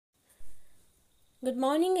Good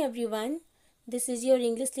morning everyone. This is your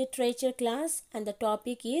English literature class and the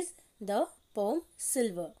topic is the poem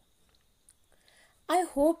Silver. I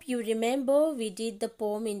hope you remember we did the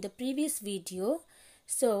poem in the previous video.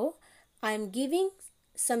 So I am giving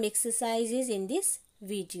some exercises in this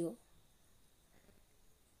video.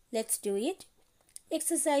 Let's do it.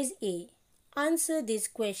 Exercise A. Answer these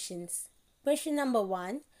questions. Question number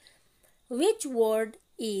 1. Which word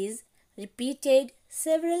is repeated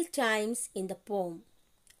several times in the poem?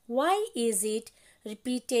 Why is it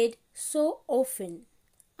repeated so often?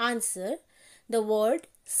 Answer. The word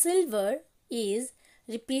silver is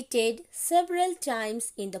repeated several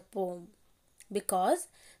times in the poem because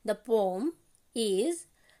the poem is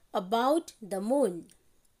about the moon.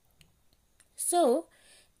 So,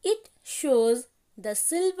 it shows the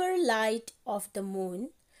silver light of the moon,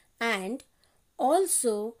 and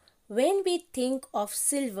also when we think of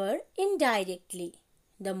silver indirectly,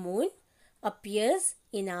 the moon appears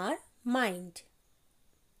in our mind.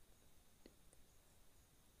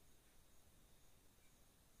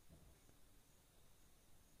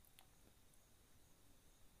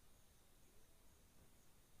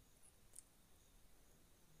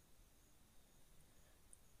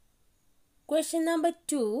 Question number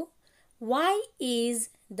 2. Why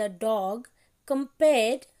is the dog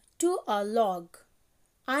compared to a log?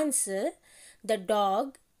 Answer. The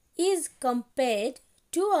dog is compared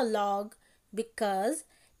to a log because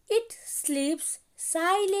it sleeps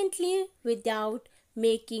silently without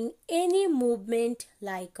making any movement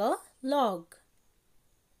like a log.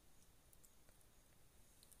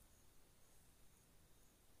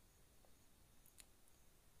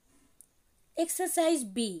 Exercise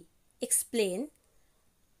B. Explain.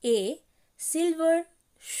 A. Silver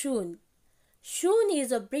shoon. Shoon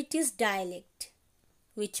is a British dialect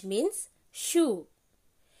which means shoe.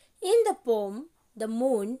 In the poem, the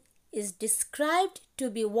moon is described to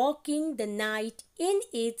be walking the night in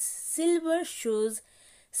its silver shoes,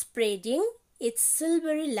 spreading its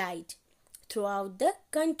silvery light throughout the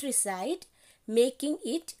countryside, making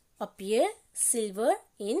it appear silver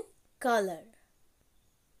in color.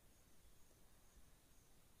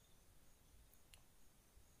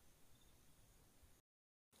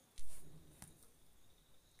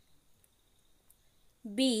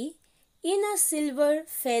 B. In a silver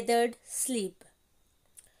feathered sleep.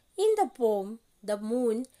 In the poem, the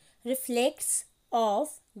moon reflects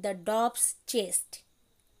off the dove's chest,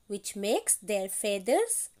 which makes their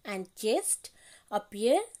feathers and chest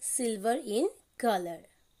appear silver in color.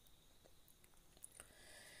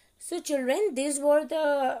 So children, these were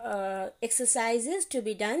the exercises to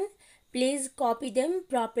be done. Please copy them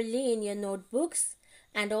properly in your notebooks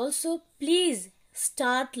and also please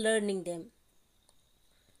start learning them.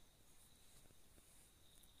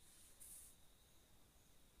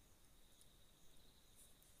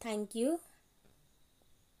 Thank you.